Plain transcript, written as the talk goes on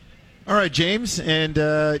All right, James and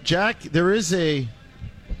Jack, there is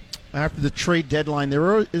after the trade deadline,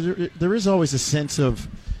 there is always a sense of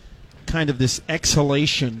kind of this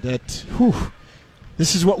exhalation that,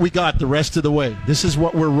 this is what we got the rest of the way. This is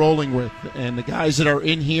what we're rolling with. And the guys that are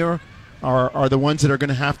in here are the ones that are going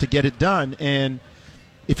to have to get it done. And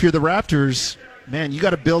if you're the Raptors, man, you got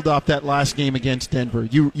to build off that last game against Denver.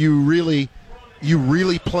 You really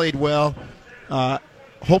played well.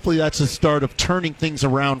 Hopefully that's the start of turning things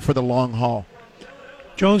around for the long haul.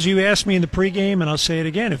 Jones, you asked me in the pregame, and I'll say it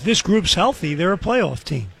again. If this group's healthy, they're a playoff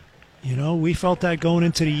team. You know, we felt that going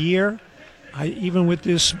into the year. Even with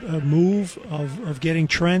this move of getting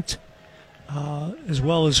Trent as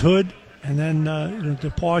well as Hood, and then the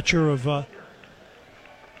departure of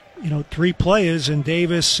three players in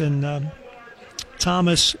Davis and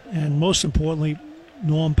Thomas, and most importantly,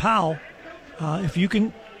 Norm Powell. If you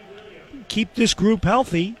can keep this group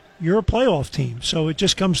healthy, you're a playoff team. So it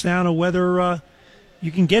just comes down to whether you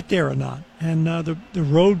can get there or not. And the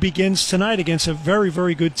road begins tonight against a very,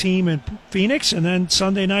 very good team in Phoenix, and then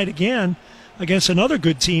Sunday night again against another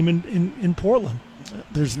good team in Portland.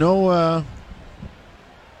 There's no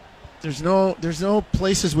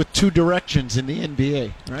places with two directions in the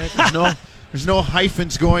NBA, right? There's no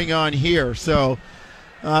hyphens going on here. So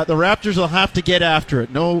the Raptors will have to get after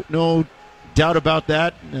it. No doubt about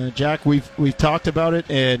that. Jack, we've talked about it,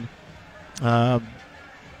 and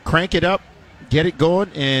crank it up, get it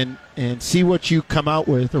going, and see what you come out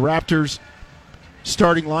with. The Raptors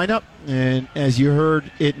starting lineup, and as you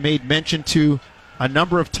heard, it made mention to a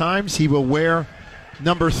number of times, he will wear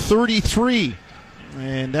number 33,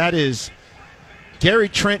 and that is Gary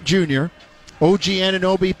Trent Jr., OG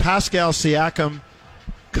Anunoby, Pascal Siakam,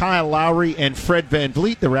 Kyle Lowry, and Fred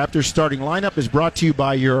VanVleet. The Raptors starting lineup is brought to you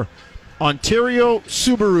by your Ontario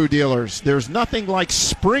Subaru dealers. There's nothing like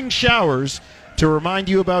spring showers to remind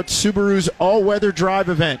you about Subaru's all-weather drive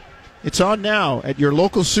event. It's on now at your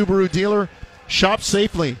local Subaru dealer. Shop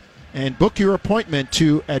safely and book your appointment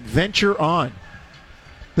to Adventure On.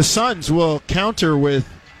 The Suns will counter with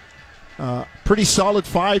pretty solid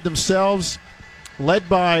five themselves, led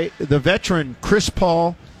by the veteran Chris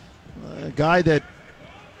Paul, a guy that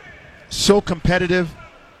so competitive,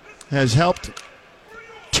 has helped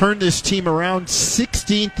turn this team around.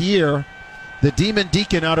 16th year, the Demon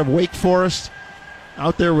Deacon out of Wake Forest,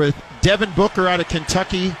 out there with Devin Booker out of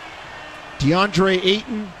Kentucky, DeAndre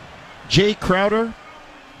Ayton, Jay Crowder,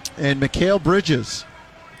 and Mikal Bridges.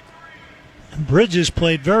 Bridges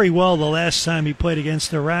played very well the last time he played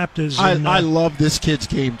against the Raptors. I love this kid's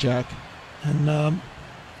game, Jack. And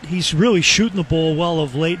he's really shooting the ball well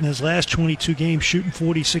of late in his last 22 games, shooting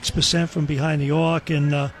 46% from behind the arc,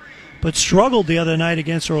 and but struggled the other night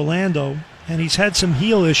against Orlando, and he's had some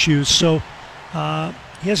heel issues, so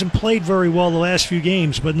he hasn't played very well the last few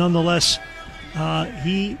games, but nonetheless,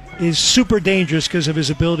 he is super dangerous because of his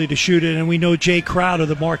ability to shoot it, and we know Jay Crowder,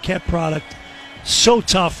 the Marquette product, so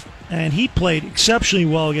tough, and he played exceptionally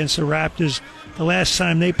well against the Raptors. The last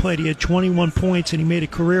time they played, he had 21 points, and he made a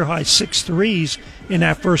career-high 6 threes in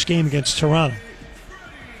that first game against Toronto.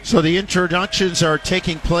 So the introductions are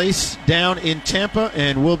taking place down in Tampa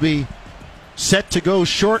and will be set to go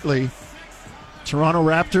shortly. Toronto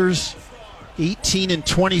Raptors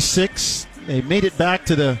 18-26. They made it back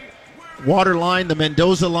to the water line, the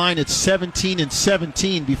Mendoza line at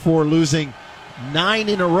 17-17 before losing 9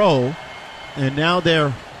 in a row. And now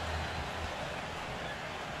they're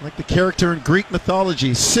like the character in Greek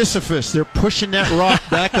mythology, Sisyphus. They're pushing that rock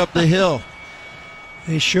back up the hill.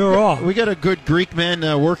 They sure are. We got a good Greek man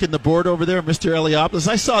working the board over there, Mr. Eliopoulos.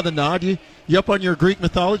 I saw the nod. You up on your Greek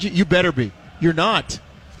mythology? You better be. You're not.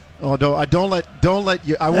 Oh no! I don't let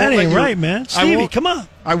you. I won't that ain't let you, right, man. Stevie, come on.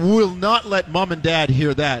 I will not let Mom and Dad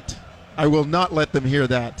hear that. I will not let them hear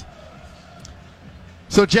that.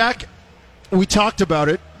 So, Jack, we talked about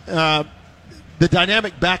it. The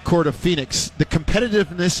dynamic backcourt of Phoenix, the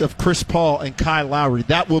competitiveness of Chris Paul and Kyle Lowry,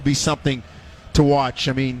 that will be something to watch.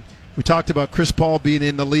 I mean, we talked about Chris Paul being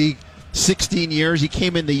in the league 16 years. He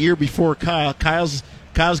came in the year before Kyle. Kyle's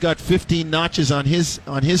got 15 notches on his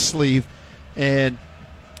sleeve, and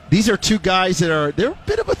these are two guys they're a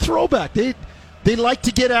bit of a throwback. They like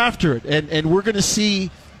to get after it, and we're going to see.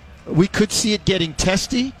 We could see it getting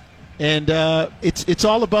testy. And it's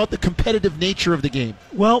all about the competitive nature of the game.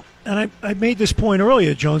 Well, and I made this point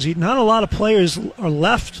earlier, Jonesy. Not a lot of players are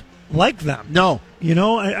left like them. No. You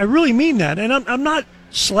know, I really mean that. And I'm not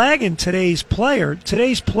slagging today's player.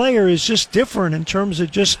 Today's player is just different in terms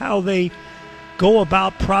of just how they go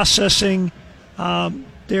about processing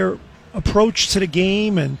their approach to the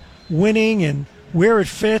game and winning and where it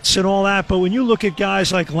fits and all that. But when you look at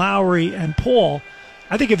guys like Lowry and Paul,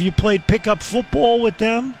 I think if you played pickup football with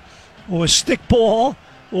them, or stickball,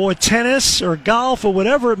 or tennis, or golf, or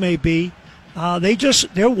whatever it may be,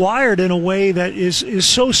 they're wired in a way that is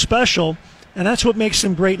so special, and that's what makes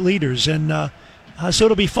them great leaders. And so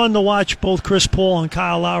it'll be fun to watch both Chris Paul and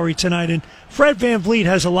Kyle Lowry tonight. And Fred VanVleet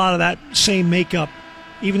has a lot of that same makeup,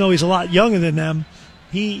 even though he's a lot younger than them.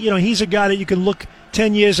 He's a guy that you can look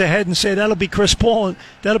 10 years ahead and say that'll be Chris Paul,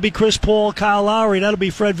 Kyle Lowry, that'll be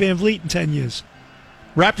Fred VanVleet in 10 years.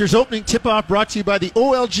 Raptors opening tip-off brought to you by the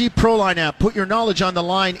OLG ProLine app. Put your knowledge on the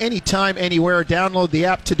line anytime, anywhere. Download the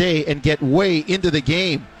app today and get way into the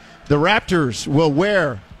game. The Raptors will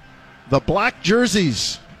wear the black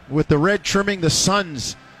jerseys with the red trimming, the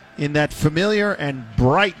Suns in that familiar and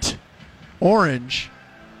bright orange.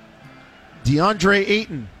 DeAndre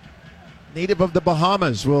Ayton, native of the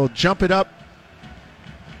Bahamas, will jump it up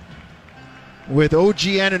with OG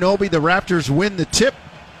Anunoby. The Raptors win the tip,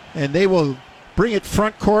 and they will bring it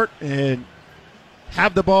front court and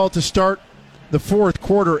have the ball to start the fourth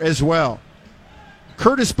quarter as well.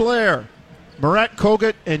 Curtis Blair, Murat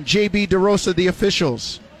Kogut, and J.B. DeRosa, the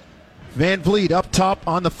officials. VanVleet up top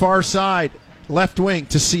on the far side, left wing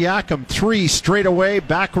to Siakam. 3 straight away,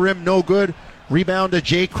 back rim no good. Rebound to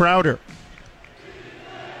Jay Crowder.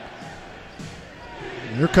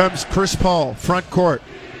 Here comes Chris Paul, front court.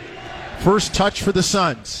 First touch for the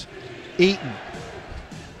Suns. Ayton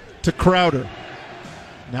to Crowder.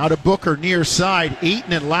 Now to Booker near side.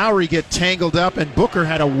 Ayton and Lowry get tangled up, and Booker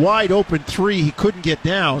had a wide open 3 he couldn't get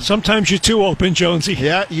down. Sometimes you're too open, Jonesy.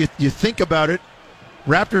 Yeah, you think about it.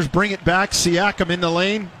 Raptors bring it back. Siakam in the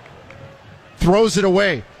lane. Throws it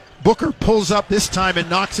away. Booker pulls up this time and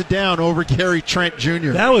knocks it down over Gary Trent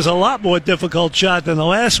Jr. That was a lot more difficult shot than the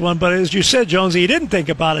last one, but as you said, Jonesy, he didn't think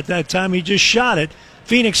about it that time. He just shot it.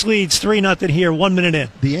 Phoenix leads 3-0 here, 1 minute in.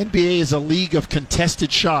 The NBA is a league of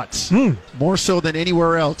contested shots, more so than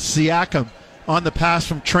anywhere else. Siakam on the pass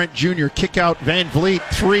from Trent Jr. Kick out VanVleet,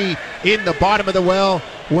 3 in the bottom of the well.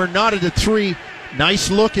 We're not at a 3.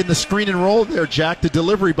 Nice look in the screen and roll there, Jack. The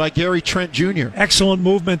delivery by Gary Trent Jr. Excellent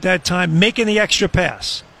movement that time, making the extra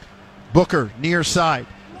pass. Booker near side.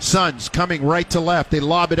 Suns coming right to left. They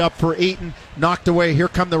lob it up for Ayton. Knocked away. Here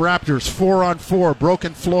come the Raptors. 4-on-4.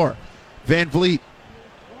 Broken floor. VanVleet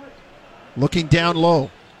looking down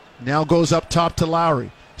low. Now goes up top to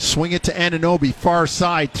Lowry. Swing it to Anunoby. Far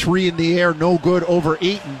side. 3 in the air. No good over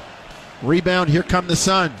Ayton. Rebound. Here come the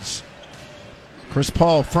Suns. Chris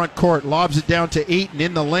Paul, front court, lobs it down to Ayton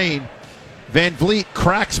in the lane. VanVleet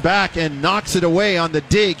cracks back and knocks it away on the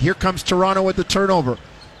dig. Here comes Toronto with the turnover.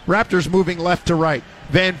 Raptors moving left to right.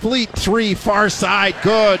 VanVleet, 3, far side,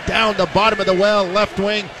 good. Down the bottom of the well, left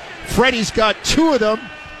wing. Freddie's got 2 of them,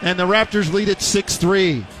 and the Raptors lead it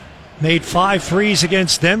 6-3. Made 5 threes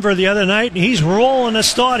against Denver the other night, and he's rolling a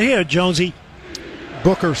start here, Jonesy.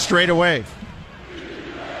 Booker straight away.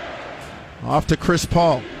 Off to Chris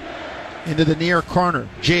Paul. Into the near corner.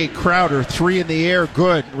 Jay Crowder, 3 in the air,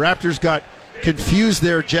 good. Raptors got confused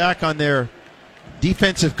there, Jack, on their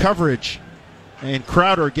defensive coverage. And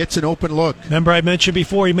Crowder gets an open look. Remember I mentioned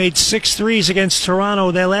before he made 6 threes against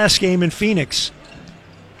Toronto their last game in Phoenix.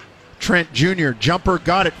 Trent Jr., jumper,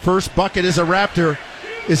 got it. First bucket is a Raptor.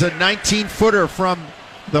 Is a 19-footer from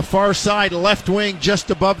the far side, left wing, just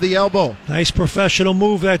above the elbow. Nice professional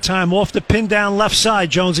move that time. Off the pin down left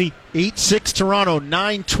side, Jonesy. 8-6 Toronto,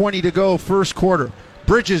 9:20 to go, first quarter.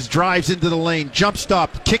 Bridges drives into the lane, jump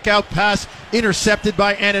stop, kick out pass, intercepted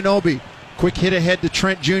by Anunoby. Quick hit ahead to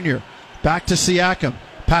Trent Jr. Back to Siakam.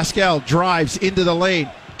 Pascal drives into the lane,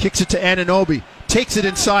 kicks it to Anunoby, takes it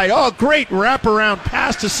inside. Oh, great wraparound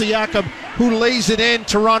pass to Siakam, who lays it in.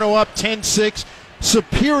 Toronto up 10-6.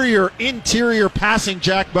 Superior interior passing,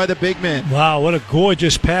 Jack, by the big man. Wow, what a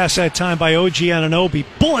gorgeous pass that time by OG Anunoby.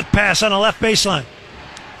 Bullet pass on the left baseline.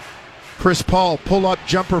 Chris Paul, pull-up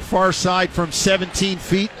jumper far side from 17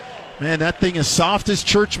 feet. Man, that thing is soft as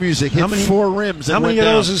church music. Hit 4 rims and how many went of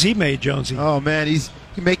down. those has he made, Jonesy? Oh, man, he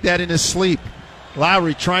make that in his sleep.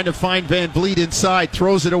 Lowry trying to find VanVleet inside,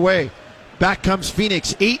 throws it away. Back comes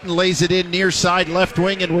Phoenix. Ayton lays it in near side left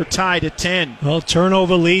wing, and we're tied at 10. Well,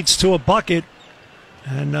 turnover leads to a bucket.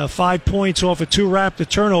 And 5 points off of 2 Raptor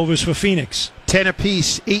turnovers for Phoenix. 10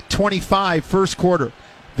 apiece, 8:25 first quarter.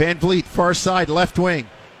 VanVleet, far side, left wing.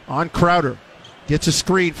 On Crowder. Gets a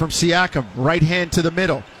screen from Siakam. Right hand to the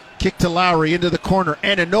middle. Kick to Lowry into the corner.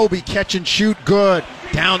 Anunoby catch and shoot. Good.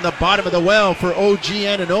 Down the bottom of the well for OG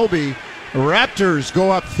Anunoby. Raptors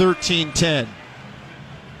go up 13-10.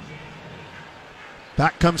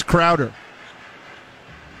 Back comes Crowder.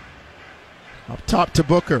 Up top to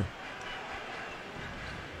Booker.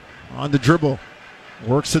 On the dribble.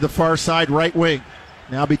 Works to the far side right wing.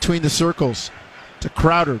 Now between the circles. to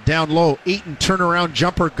Crowder, down low. Ayton turnaround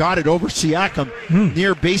jumper, got it over Siakam.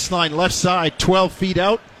 Near baseline left side, 12 feet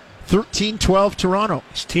out. 13-12 Toronto.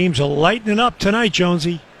 These teams are lightening up tonight,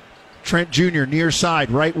 Jonesy. Trent Jr. near side,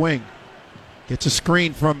 right wing. Gets a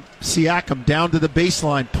screen from Siakam down to the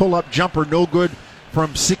baseline. Pull-up jumper, no good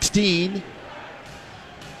from 16.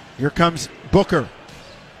 Here comes Booker.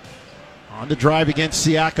 On the drive against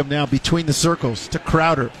Siakam now between the circles to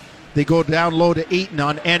Crowder. They go down low to Ayton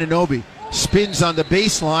on Anunoby. Spins on the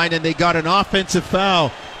baseline, and they got an offensive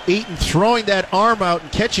foul. Ayton throwing that arm out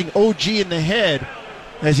and catching OG in the head.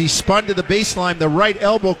 As he spun to the baseline, the right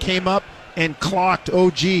elbow came up and clocked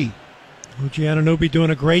OG. OG Anunoby doing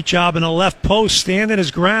a great job in the left post, standing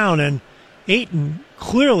his ground, and Ayton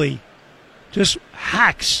clearly just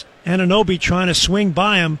hacks Anunoby trying to swing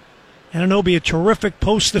by him. Anunoby, a terrific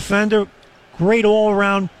post defender, great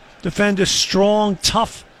all-around defender, strong,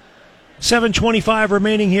 tough. 7:25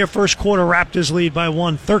 remaining here, first quarter. Raptors lead by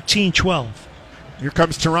 1, 13-12. Here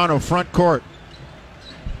comes Toronto, front court.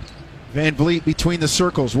 Van Vliet between the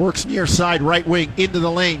circles, works near side, right wing, into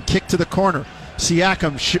the lane, kick to the corner.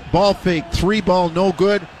 Siakam, ball fake, 3-ball, no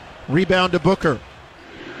good. Rebound to Booker.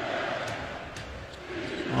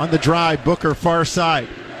 On the drive, Booker far side.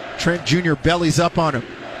 Trent Jr. bellies up on him.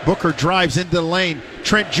 Booker drives into the lane.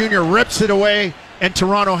 Trent Jr. rips it away, and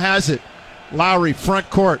Toronto has it. Lowry, front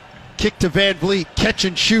court. Kick to Van Vliet, catch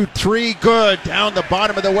and shoot, 3, good. Down the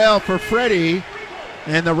bottom of the well for Freddie.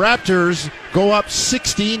 And the Raptors go up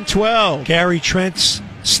 16-12. Gary Trent's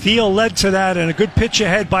steal led to that, and a good pitch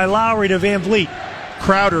ahead by Lowry to Van Vliet.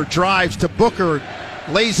 Crowder drives to Booker,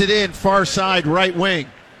 lays it in, far side, right wing.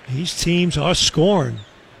 These teams are scoring.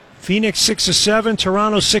 Phoenix 6 of 7,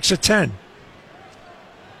 Toronto 6 of 10.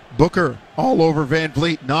 Booker all over Van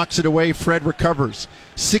Vliet, knocks it away, Fred recovers.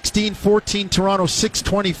 16-14 Toronto,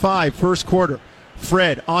 6:25 first quarter.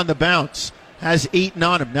 Fred on the bounce, has Ayton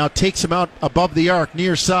on him, now takes him out above the arc,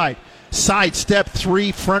 near side. Side step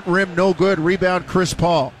 3, front rim, no good. Rebound, Chris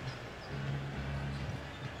Paul.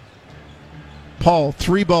 Paul,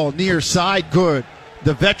 3-ball, near side, good.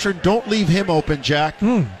 The veteran, don't leave him open, Jack.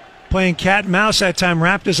 Playing cat and mouse that time.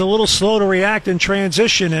 Raptors a little slow to react in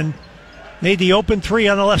transition and made the open 3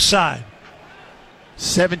 on the left side.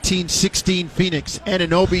 17-16 Phoenix.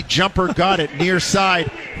 Anunoby jumper got it near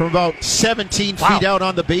side from about 17 feet out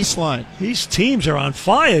on the baseline. These teams are on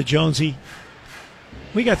fire, Jonesy.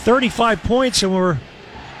 We got 35 points and we're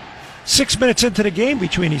 6 minutes into the game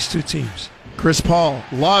between these two teams. Chris Paul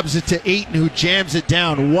lobs it to Ayton, who jams it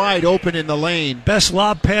down wide open in the lane. Best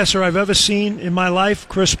lob passer I've ever seen in my life,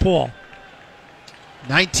 Chris Paul.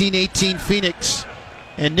 19-18 Phoenix.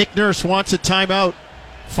 And Nick Nurse wants a timeout.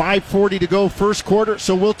 5:40 to go first quarter,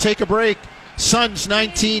 so we'll take a break. Suns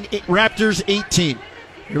 19, Raptors 18.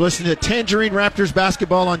 You're listening to Tangerine Raptors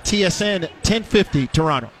basketball on TSN 1050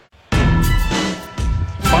 Toronto.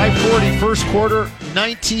 5:40 first quarter,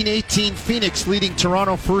 19-18 Phoenix leading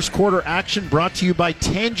Toronto first quarter action, brought to you by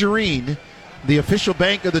Tangerine, the official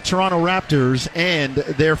bank of the Toronto Raptors and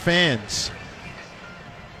their fans.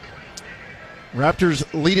 Raptors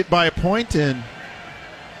lead it by a point, and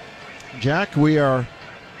Jack, we are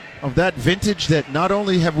of that vintage that not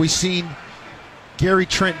only have we seen Gary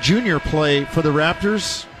Trent Jr. play for the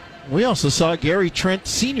Raptors, we also saw Gary Trent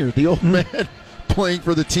Sr., the old man, playing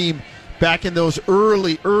for the team back in those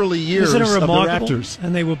early years Isn't it of the remarkable? Raptors.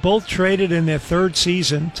 And they were both traded in their third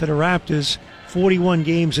season to the Raptors, 41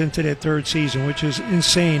 games into their third season, which is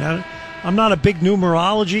insane. I'm not a big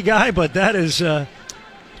numerology guy, but that is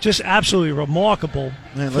just absolutely remarkable.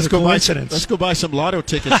 Man, let's go buy some lotto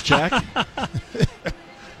tickets, Jack.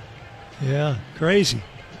 Yeah, crazy.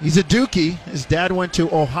 He's a Dookie. His dad went to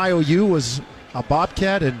Ohio U, was a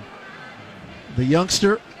Bobcat, and the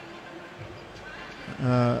youngster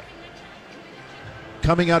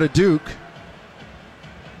coming out of Duke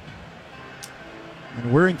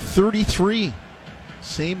and wearing 33,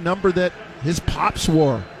 same number that his pops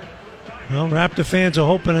wore. Well, Raptor fans are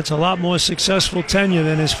hoping it's a lot more successful tenure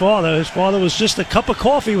than his father. His father was just a cup of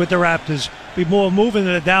coffee with the Raptors, be more moving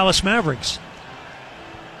than the Dallas Mavericks.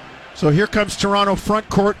 So here comes Toronto front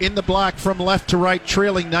court in the black from left to right,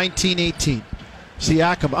 trailing 19-18.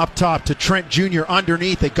 Siakam up top to Trent Jr.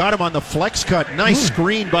 underneath. They got him on the flex cut. Nice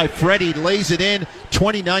screen by Freddie. Lays it in.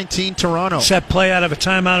 2019 Toronto. Set play out of a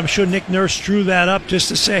timeout. I'm sure Nick Nurse drew that up just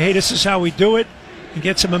to say, hey, this is how we do it. And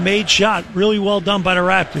gets him a made shot. Really well done by the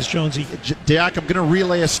Raptors, Jonesy. Jack, I'm going to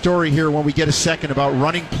relay a story here when we get a second about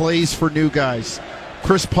running plays for new guys.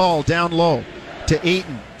 Chris Paul down low to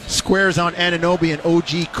Ayton. Squares on Anunoby, and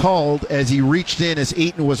OG called as he reached in as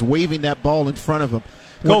Ayton was waving that ball in front of him.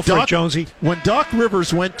 Go for it, Jonesy. When Doc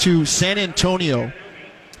Rivers went to San Antonio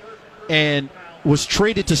and was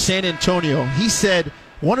traded to San Antonio, he said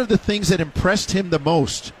one of the things that impressed him the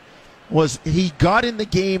most was he got in the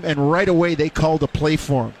game and right away they called a play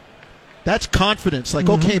for him. That's confidence. Like,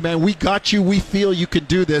 okay, man, we got you. We feel you can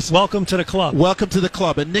do this. Welcome to the club. Welcome to the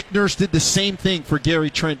club. And Nick Nurse did the same thing for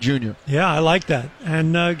Gary Trent Jr. Yeah, I like that.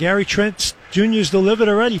 And Gary Trent Jr.'s delivered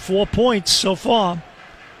already, 4 points so far.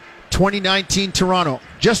 2019 Toronto,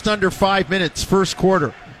 just under 5 minutes, first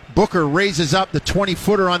quarter. Booker raises up the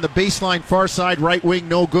 20-footer on the baseline, far side, right wing,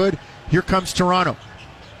 no good. Here comes Toronto.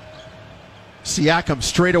 Siakam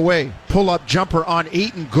straight away. Pull-up jumper on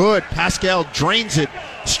Ayton, good. Pascal drains it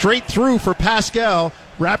straight through for Pascal.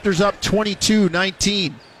 Raptors up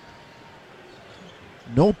 22-19.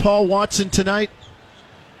 No Paul Watson tonight,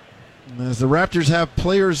 as the Raptors have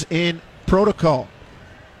players in protocol.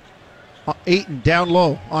 Ayton down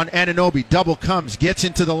low on Anunoby. Double comes, gets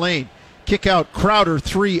into the lane. Kick out, Crowder,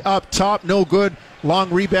 3 up top, no good.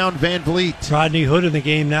 Long rebound, Van Vliet. Rodney Hood in the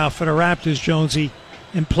game now for the Raptors, Jonesy,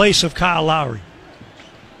 in place of Kyle Lowry.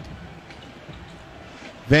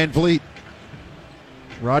 Van Vliet.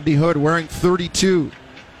 Rodney Hood wearing 32.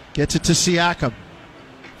 Gets it to Siakam.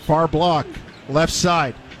 Far block, left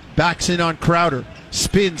side. Backs in on Crowder.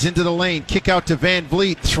 Spins into the lane. Kick out to Van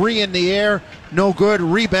Vliet. 3 in the air. No good.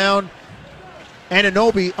 Rebound.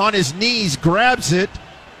 Anunoby on his knees grabs it.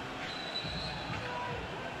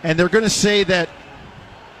 And they're going to say that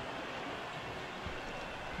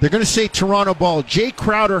Toronto ball. Jay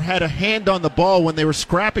Crowder had a hand on the ball when they were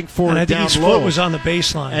scrapping for it down low. And I think his foot was on the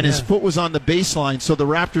baseline. And his foot was on the baseline, so the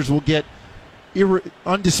Raptors will get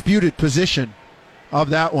undisputed possession of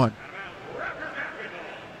that one.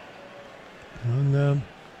 And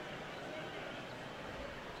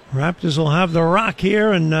Raptors will have the rock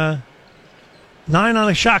here, and 9 on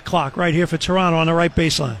the shot clock right here for Toronto on the right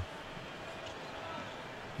baseline.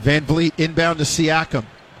 Van Vliet inbound to Siakam.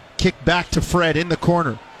 Kick back to Fred in the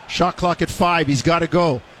corner. Shot clock at 5. He's got to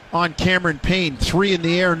go. On Cameron Payne. 3 in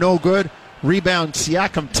the air. No good. Rebound.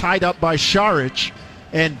 Siakam tied up by Šarić.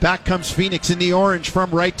 And back comes Phoenix in the orange from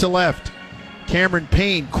right to left. Cameron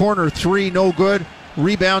Payne. Corner 3. No good.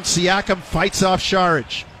 Rebound. Siakam fights off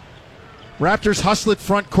Šarić. Raptors hustle it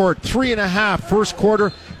front court. 3.5 first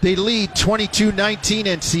quarter. They lead 22-19.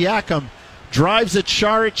 And Siakam drives at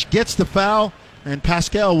Šarić. Gets the foul. And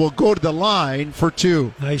Pascal will go to the line for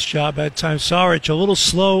 2. Nice job that time. Šarić a little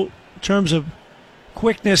slow in terms of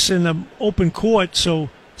quickness in the open court, so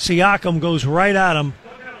Siakam goes right at him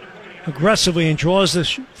aggressively and draws the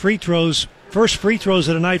free throws. First free throws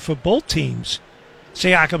of the night for both teams.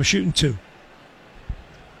 Siakam shooting 2.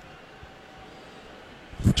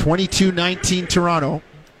 22-19 Toronto.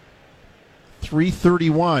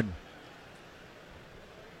 3:31.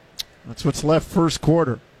 That's what's left first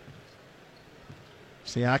quarter.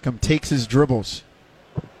 Siakam takes his dribbles,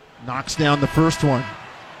 knocks down the first one,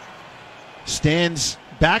 stands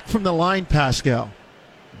back from the line, Pascal.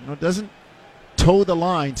 Doesn't toe the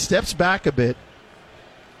line, steps back a bit.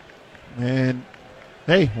 And,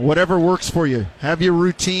 hey, whatever works for you. Have your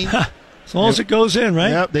routine. As long as it goes in, right?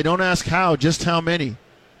 Yep, they don't ask how, just how many.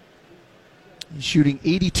 He's shooting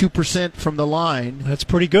 82% from the line. That's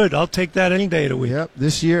pretty good. I'll take that any day of the week. Yep,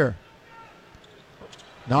 this year.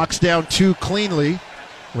 Knocks down 2 cleanly.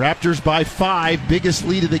 Raptors by 5, biggest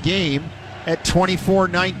lead of the game at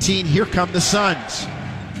 24-19. Here come the Suns.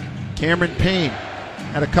 Cameron Payne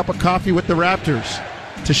had a cup of coffee with the Raptors.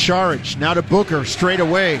 To Šarić, now to Booker, straight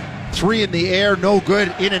away. 3 in the air, no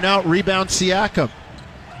good. In and out, rebound Siakam.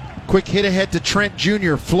 Quick hit ahead to Trent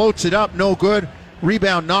Jr., floats it up, no good.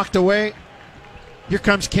 Rebound knocked away. Here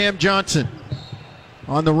comes Cam Johnson.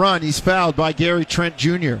 On the run, he's fouled by Gary Trent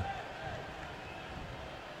Jr.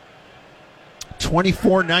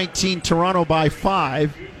 24-19 Toronto by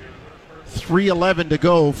 5. 3:11 to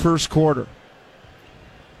go first quarter.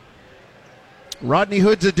 Rodney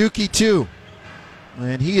Hood's a dookie too.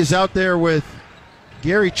 And he is out there with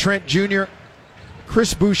Gary Trent Jr.,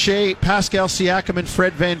 Chris Boucher, Pascal Siakam, and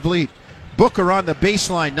Fred Van Vliet. Booker on the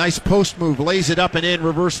baseline. Nice post move. Lays it up and in.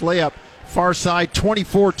 Reverse layup. Far side.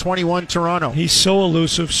 24-21 Toronto. He's so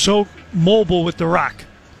elusive, so mobile with the rock.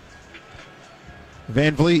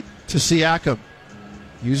 Van Vliet to Siakam.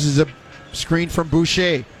 Uses a screen from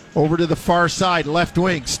Boucher. Over to the far side, left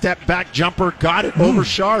wing. Step back jumper. Got it over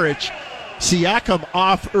Šarić. Siakam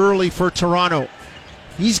off early for Toronto.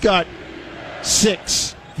 He's got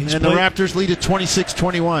 6. The Raptors lead at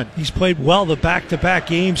 26-21. He's played well the back-to-back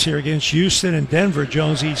games here against Houston and Denver,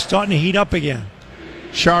 Jones. He's starting to heat up again.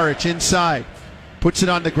 Šarić inside. Puts it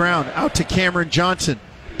on the ground. Out to Cameron Johnson.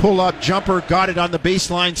 Pull-up jumper. Got it on the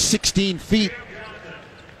baseline. 16 feet.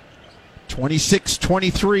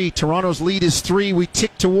 26-23. Toronto's lead is 3. We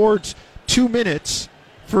tick towards 2 minutes,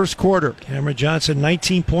 first quarter. Cameron Johnson,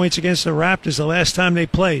 19 points against the Raptors the last time they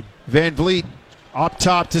played. Van Vliet up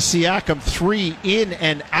top to Siakam. 3 in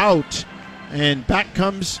and out. And back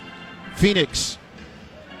comes Phoenix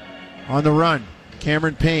on the run.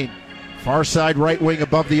 Cameron Payne, far side right wing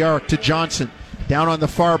above the arc to Johnson. Down on the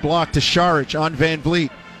far block to Šarić on Van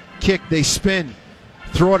Vliet. Kick, they spin.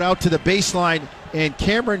 Throw it out to the baseline. And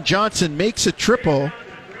Cameron Johnson makes a triple.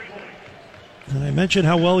 And I mentioned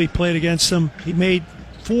how well he played against them. He made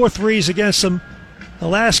 4 threes against them the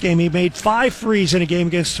last game. He made 5 threes in a game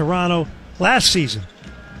against Toronto last season.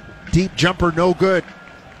 Deep jumper, no good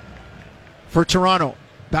for Toronto.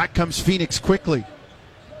 Back comes Phoenix quickly.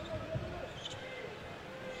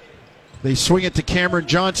 They swing it to Cameron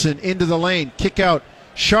Johnson into the lane. Kick out.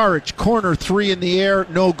 Šarić, corner 3 in the air,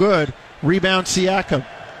 no good. Rebound Siakam.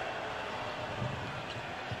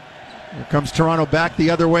 Here comes Toronto back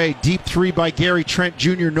the other way. Deep 3 by Gary Trent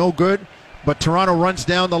Jr., no good. But Toronto runs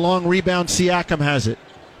down the long rebound. Siakam has it.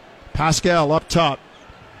 Pascal up top.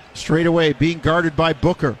 Straight away, being guarded by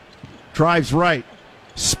Booker. Drives right.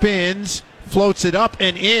 Spins. Floats it up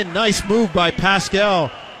and in. Nice move by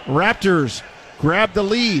Pascal. Raptors grab the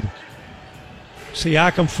lead.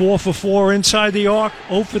 Siakam 4 for 4 inside the arc,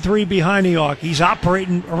 0 for 3 behind the arc. He's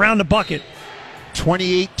operating around the bucket.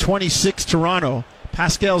 28-26 Toronto.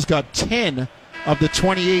 Pascal's got 10 of the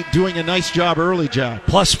 28, doing a nice job early, Jack.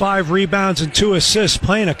 Plus 5 rebounds and 2 assists,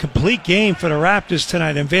 playing a complete game for the Raptors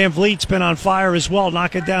tonight. And Van Vliet's been on fire as well,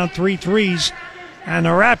 knocking down 3 threes. And the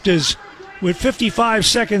Raptors, with 55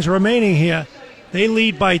 seconds remaining here, they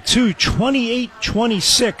lead by 2,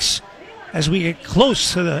 28-26. As we get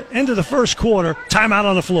close to the end of the first quarter, timeout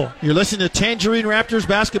on the floor. You're listening to Tangerine Raptors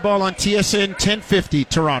basketball on TSN 1050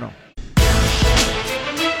 Toronto.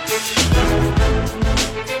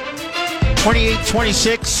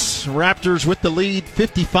 28-26, Raptors with the lead,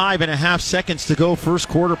 55.5 seconds to go, first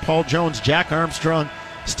quarter. Paul Jones, Jack Armstrong,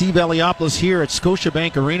 Steve Eliopoulos here at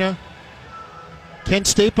Scotiabank Arena. Ken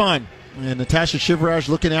Stapon and Natasha Shivraj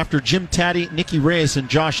looking after Jim Taddy, Nikki Reyes, and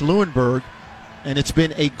Josh Lewenberg. And it's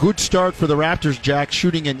been a good start for the Raptors, Jack,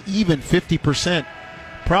 shooting an even 50%.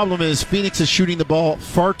 Problem is, Phoenix is shooting the ball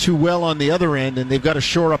far too well on the other end, and they've got to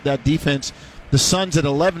shore up that defense. The Suns at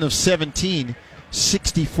 11 of 17,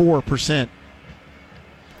 64%.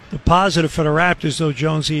 The positive for the Raptors, though,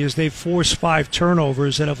 Jonesy, is they've forced 5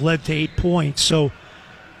 turnovers that have led to 8 points. So,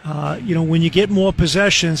 when you get more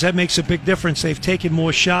possessions, that makes a big difference. They've taken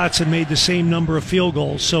more shots and made the same number of field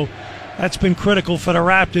goals. So that's been critical for the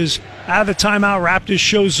Raptors. Out of the timeout, Raptors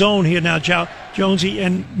show zone here now, Jonesy,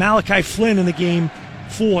 and Malachi Flynn in the game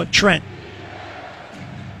for Trent.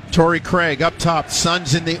 Torrey Craig up top.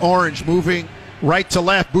 Suns in the orange, moving right to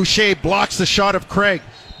left. Boucher blocks the shot of Craig.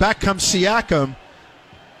 Back comes Siakam,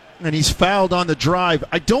 and he's fouled on the drive.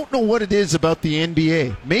 I don't know what it is about the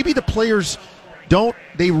NBA. Maybe the players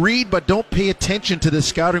they read but don't pay attention to the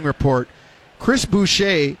scouting report. Chris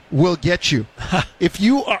Boucher will get you. If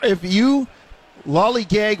you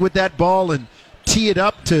lollygag with that ball and tee it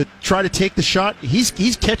up to try to take the shot, he's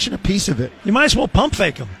catching a piece of it. You might as well pump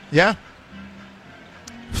fake him. Yeah.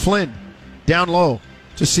 Flynn down low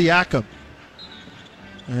to Siakam.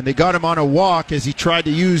 And they got him on a walk as he tried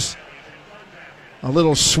to use a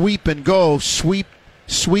little sweep and go. Sweep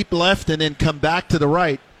left and then come back to the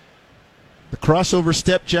right. The crossover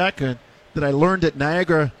step, Jack, that I learned at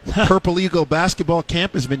Niagara Purple Eagle basketball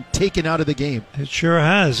camp has been taken out of the game. It sure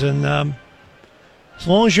has. And as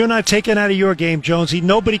long as you're not taken out of your game, Jonesy,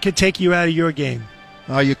 nobody could take you out of your game.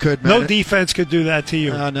 Oh, you could, man. No defense could do that to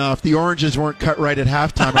you. No, if the oranges weren't cut right at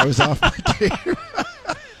halftime, I was off my game.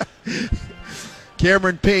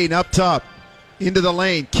 Cameron Payne up top, into the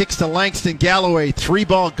lane, kicks to Langston Galloway.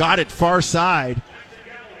 3-ball, got it far side.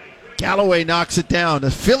 Galloway knocks it down. The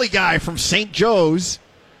Philly guy from St. Joe's.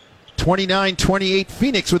 29-28,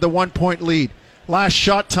 Phoenix with a 1-point lead. Last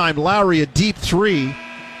shot time, Lowry, a deep 3.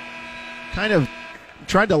 Kind of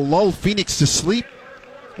tried to lull Phoenix to sleep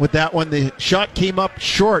with that one. The shot came up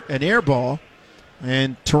short, an air ball.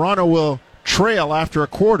 And Toronto will trail after a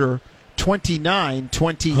quarter,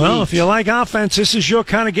 29-28. Well, if you like offense, this is your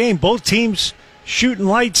kind of game. Both teams shooting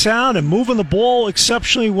lights out and moving the ball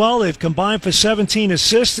exceptionally well. They've combined for 17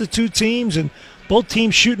 assists, the two teams, and both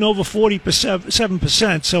teams shooting over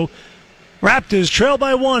 47%. So Raptors trail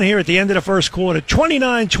by 1 here at the end of the first quarter,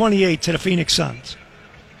 29-28 to the Phoenix Suns.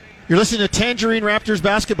 You're listening to Tangerine Raptors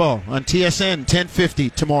basketball on TSN 1050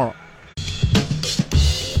 tomorrow.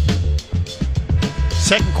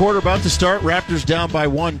 Second quarter about to start. Raptors down by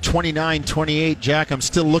 1, 29-28. Jack, I'm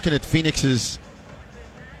still looking at Phoenix's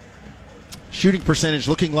shooting percentage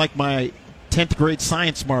looking like my 10th grade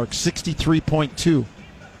science mark, 63.2.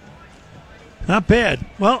 Not bad.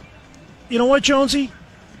 Well, you know what, Jonesy?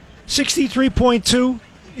 63.2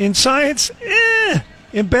 in science,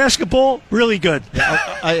 in basketball, really good.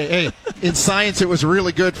 Hey, in science, it was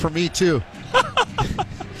really good for me, too.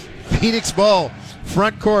 Phoenix ball,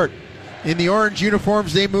 front court. In the orange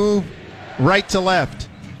uniforms, they move right to left.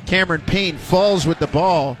 Cameron Payne falls with the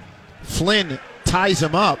ball. Flynn ties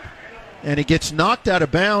him up, and it gets knocked out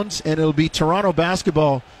of bounds, and it'll be Toronto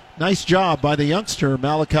basketball. Nice job by the youngster,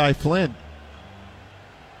 Malachi Flynn.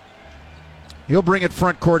 He'll bring it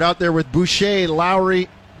front court out there with Boucher, Lowry,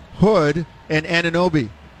 Hood, and Anunoby.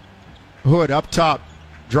 Hood up top,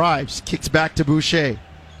 drives, kicks back to Boucher.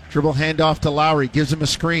 Dribble handoff to Lowry, gives him a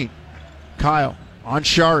screen. Kyle on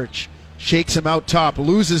Šarić, shakes him out top,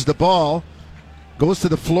 loses the ball, goes to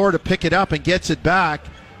the floor to pick it up and gets it back.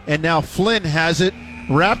 And now Flynn has it.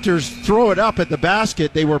 Raptors throw it up at the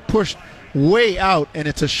basket. They were pushed way out, and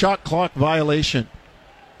it's a shot clock violation.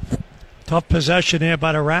 Tough possession there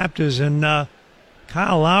by the Raptors. And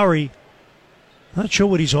Kyle Lowry, not sure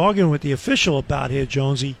what he's arguing with the official about here,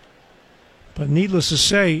 Jonesy. But needless to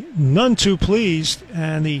say, none too pleased.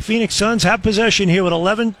 And the Phoenix Suns have possession here with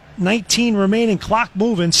 11:19 remaining. Clock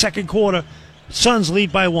moving, second quarter. Suns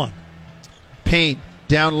lead by 1. Payne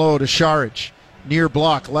down low to Šarić. Near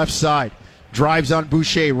block, left side. Drives on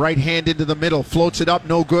Boucher, right hand into the middle. Floats it up,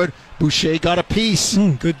 no good. Boucher got a piece.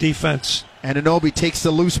 Good defense. Anunoby takes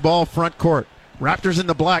the loose ball front court. Raptors in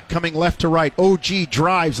the black coming left to right. OG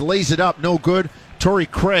drives, lays it up, no good. Torrey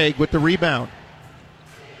Craig with the rebound.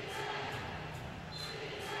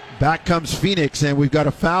 Back comes Phoenix, and we've got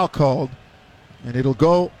a foul called. And it'll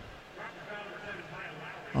go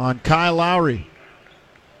on Kyle Lowry.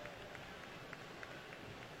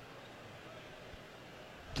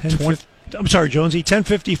 I'm sorry, Jonesy.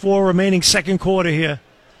 10:54 remaining second quarter here.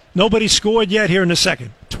 Nobody scored yet here in the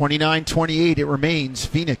second. 29-28 it remains.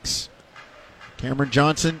 Phoenix. Cameron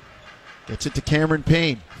Johnson gets it to Cameron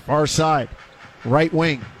Payne. Far side. Right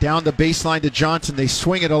wing. Down the baseline to Johnson. They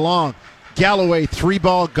swing it along. Galloway,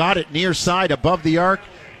 3-ball, got it near side above the arc.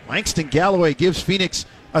 Langston Galloway gives Phoenix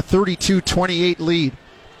a 32-28 lead.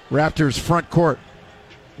 Raptors front court.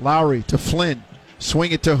 Lowry to Flynn.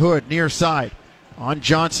 Swing it to Hood near side. On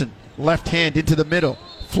Johnson. Left hand into the middle.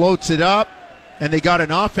 Floats it up. And they got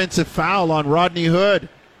an offensive foul on Rodney Hood.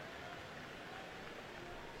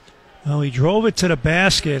 Well, he drove it to the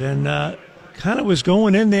basket and kind of was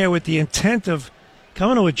going in there with the intent of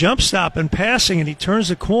coming to a jump stop and passing, and he turns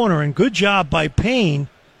the corner, and good job by Payne.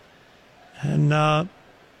 And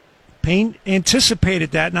Payne anticipated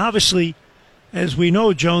that, and obviously, as we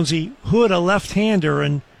know, Jonesy, Hood a left-hander,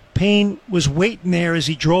 and Payne was waiting there as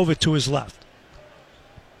he drove it to his left.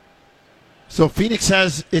 So Phoenix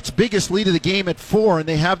has its biggest lead of the game at 4, and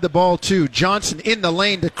they have the ball too. Johnson in the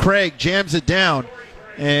lane to Craig, jams it down,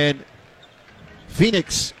 and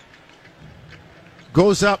Phoenix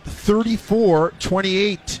goes up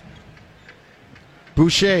 34-28.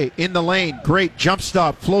 Boucher in the lane. Great jump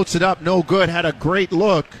stop. Floats it up. No good. Had a great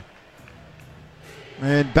look.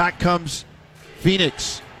 And back comes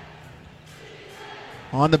Phoenix.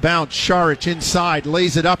 On the bounce. Šarić inside.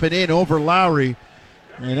 Lays it up and in over Lowry.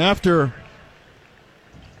 And after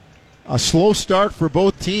a slow start for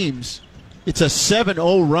both teams, it's a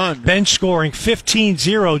 7-0 run. Bench scoring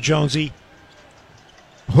 15-0, Jonesy.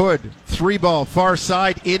 Hood, 3-ball, far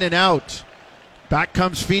side, in and out. Back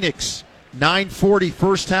comes Phoenix. 9:40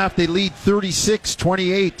 first half. They lead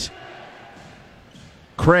 36-28.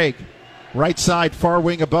 Craig, right side, far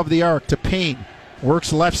wing above the arc to Payne.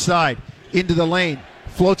 Works left side, into the lane.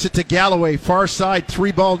 Floats it to Galloway, far side,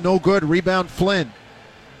 3-ball, no good. Rebound Flynn.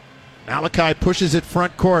 Malachi pushes it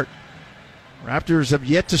front court. Raptors have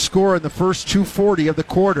yet to score in the first 2:40 of the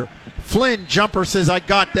quarter. Flynn, jumper, says, I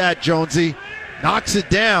got that, Jonesy. Knocks it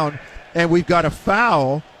down, and we've got a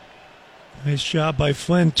foul. Nice job by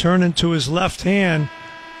Flynn, turning to his left hand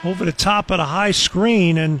over the top of the high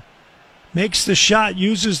screen and makes the shot,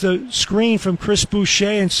 uses the screen from Chris Boucher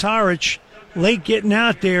and Šarić. Late getting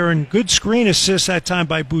out there, and good screen assist that time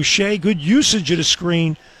by Boucher. Good usage of the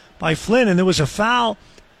screen by Flynn, and there was a foul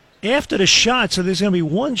after the shot, so there's going to be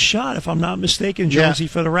one shot, if I'm not mistaken, Jonesy,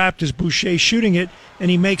 for the Raptors. Boucher shooting it,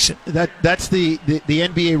 and he makes it. That's the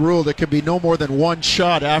NBA rule. There can be no more than one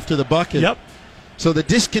shot after the bucket. Yep. So the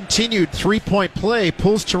discontinued three-point play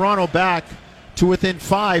pulls Toronto back to within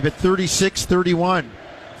 5 at 36-31.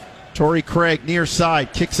 Torrey Craig near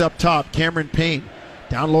side, kicks up top. Cameron Payne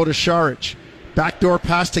down low to Šarić. Backdoor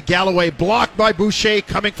pass to Galloway, blocked by Boucher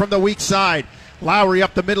coming from the weak side. Lowry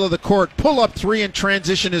up the middle of the court. Pull-up three in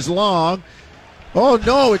transition is long. Oh,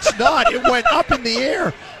 no, it's not. It went up in the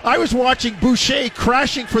air. I was watching Boucher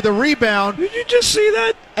crashing for the rebound, Did you just see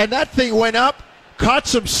that? and that thing went up, caught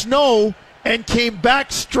some snow, and came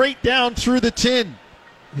back straight down through the tin.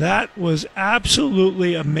 That was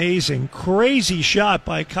absolutely amazing. Crazy shot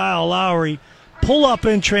by Kyle Lowry. Pull up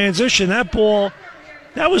in transition. That ball,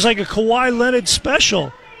 that was like a Kawhi Leonard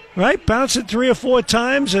special, right? Bounced it 3 or 4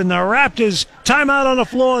 times, and the Raptors timeout on the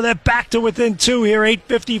floor. They're back to within 2 here.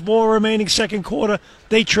 8:54 remaining second quarter.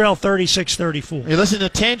 They trail 36-34. You listen to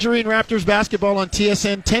Tangerine Raptors basketball on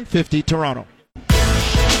TSN 1050 Toronto.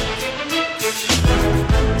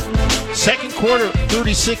 Second quarter,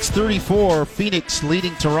 36-34, Phoenix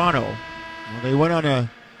leading Toronto. Well, they went on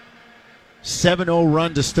a 7-0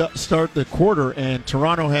 run to start the quarter, and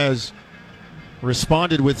Toronto has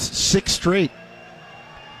responded with 6 straight.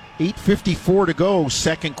 8:54 to go,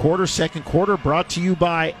 second quarter. Second quarter brought to you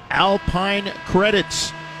by Alpine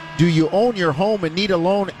Credits. Do you own your home and need a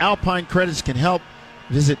loan? Alpine Credits can help.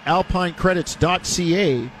 Visit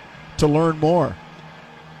alpinecredits.ca to learn more.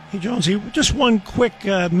 Hey, Jonesy, just one quick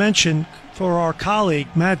mention for our colleague,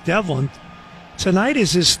 Matt Devlin. Tonight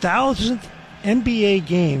is his 1,000th NBA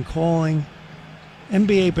game calling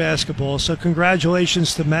NBA basketball. So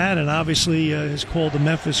congratulations to Matt, and obviously has called the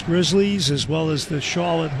Memphis Grizzlies as well as the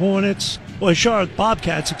Charlotte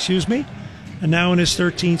Bobcats, and now in his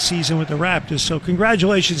 13th season with the Raptors. So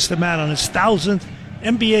congratulations to Matt on his 1,000th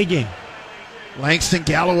NBA game. Langston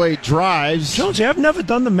Galloway drives. Jonesy, I've never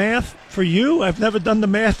done the math for you. I've never done the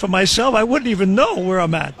math for myself. I wouldn't even know where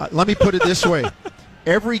I'm at. Let me put it this way.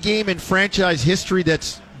 Every game in franchise history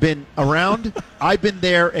that's been around, I've been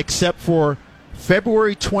there except for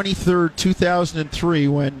February 23rd, 2003,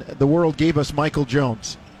 when the world gave us Michael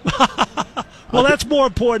Jones. Well, that's more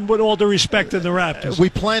important with all due respect to the Raptors. We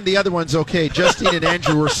planned the other ones okay. Justine and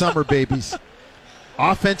Andrew were summer babies.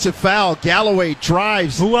 Offensive foul. Galloway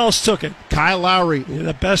drives. Who else took it? Kyle Lowry. You're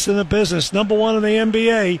the best in the business. Number 1 in the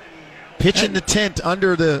NBA. Pitching the tent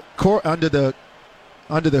under the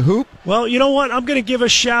hoop. Well, you know what? I'm going to give a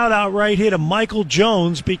shout out right here to Michael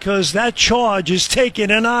Jones because that charge is taken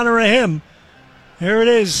in honor of him. Here it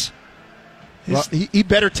is. Well, he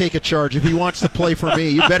better take a charge if he wants to play for me.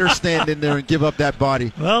 You better stand in there and give up that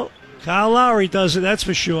body. Well, Kyle Lowry does it, that's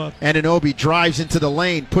for sure. Anunoby drives into the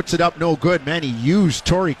lane, puts it up, no good. Man, he used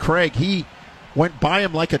Torrey Craig. He went by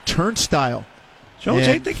him like a turnstile. Jones,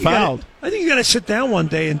 I think fouled. you got to sit down one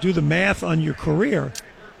day and do the math on your career.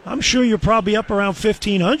 I'm sure you're probably up around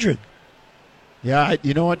 1,500. Yeah,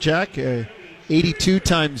 you know what, Jack? 82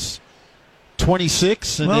 times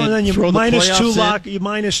 26, and then you throw minus the playoffs in. you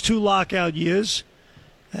minus 2 lockout years,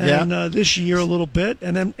 and this year a little bit,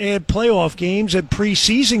 and then add playoff games and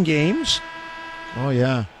preseason games. Oh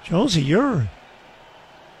yeah, Jonesy, you're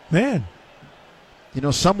man. You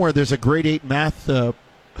know, somewhere there's a grade 8 math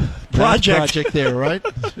project there, right?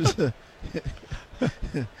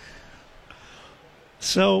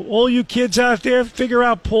 So all you kids out there, figure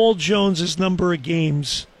out Paul Jones's number of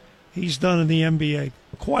games he's done in the NBA.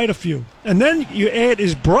 Quite a few. And then you add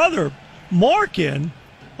his brother, Mark, in.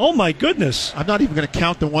 Oh, my goodness. I'm not even going to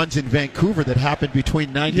count the ones in Vancouver that happened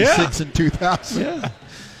between 96 and 2000. Yeah.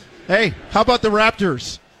 Hey, how about the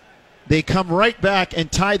Raptors? They come right back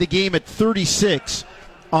and tie the game at 36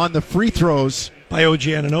 on the free throws. By OG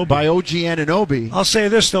Anunoby. I'll say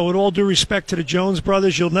this, though, with all due respect to the Jones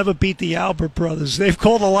brothers, you'll never beat the Albert brothers. They've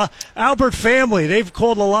called a lot. Albert family, they've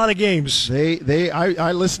called a lot of games.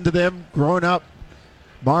 I listened to them growing up.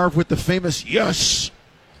 Marv with the famous yes.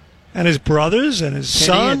 And his brothers and his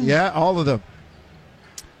son. Yeah, all of them.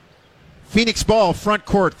 Phoenix ball, front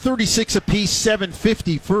court, 36 apiece,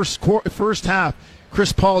 7:50 first half.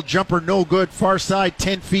 Chris Paul jumper no good, far side,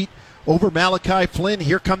 10 feet over Malachi Flynn.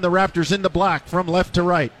 Here come the Raptors in the black from left to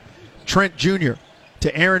right. Trent Jr.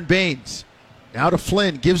 to Aaron Baines. Now to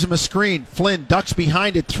Flynn, gives him a screen. Flynn ducks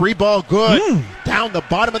behind it, 3-ball good. Down the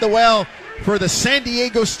bottom of the well for the San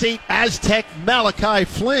Diego State Aztec, Malachi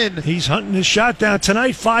Flynn. He's hunting his shot down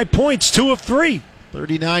tonight, 5 points, 2 of 3.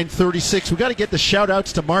 39-36. We got to get the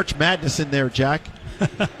shout-outs to March Madness in there, Jack.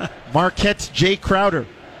 Marquette's Jay Crowder.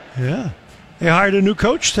 Yeah. They hired a new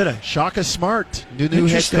coach today. Shaka Smart, new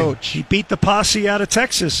head coach. He beat the posse out of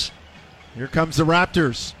Texas. Here comes the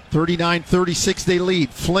Raptors. 39-36 they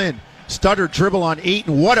lead. Flynn, stutter dribble on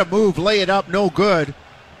Ayton. What a move. Lay it up, no good.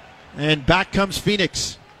 And back comes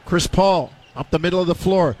Phoenix. Chris Paul up the middle of the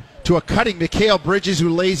floor to a cutting Mikal Bridges who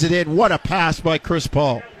lays it in. What a pass by Chris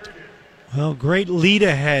Paul. Well, great lead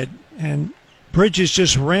ahead, and Bridges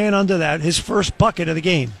just ran under that, his first bucket of the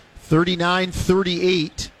game.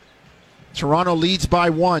 39-38. Toronto leads by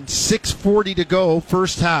 1. 6:40 to go,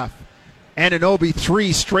 first half. Anunoby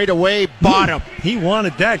 3 straight away, bottom. He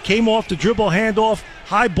wanted that. Came off the dribble handoff,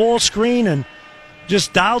 high ball screen and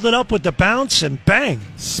just dialed it up with the bounce, and bang.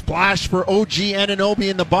 Splash for OG Anunoby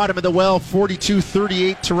in the bottom of the well,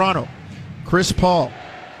 42-38 Toronto. Chris Paul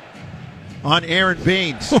on Aaron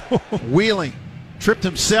Baines, wheeling, tripped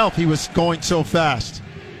himself, he was going so fast.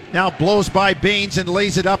 Now blows by Baines and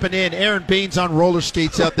lays it up and in. Aaron Baines on roller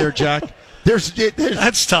skates out there, Jack.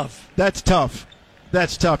 That's tough. That's tough.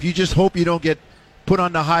 That's tough. You just hope you don't get put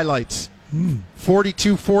on the highlights.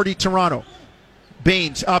 42-40 Toronto.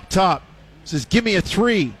 Baines up top. Says, give me a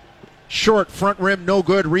three. Short, front rim, no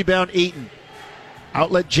good. Rebound, Ayton.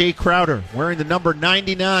 Outlet, Jay Crowder, wearing the number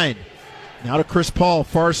 99. Now to Chris Paul,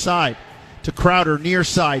 far side. To Crowder, near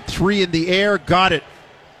side. Three in the air, got it.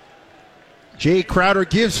 Jay Crowder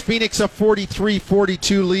gives Phoenix a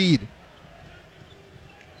 43-42 lead.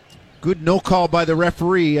 Good no call by the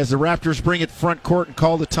referee as the Raptors bring it front court and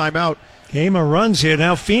call the timeout. Game of runs here.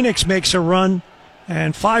 Now Phoenix makes a run,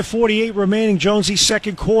 and 5:48 remaining, Jonesy,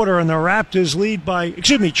 second quarter, and the Raptors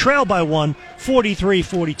trail by one,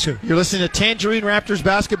 43-42. You're listening to Tangerine Raptors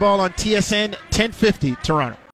basketball on TSN 1050 Toronto.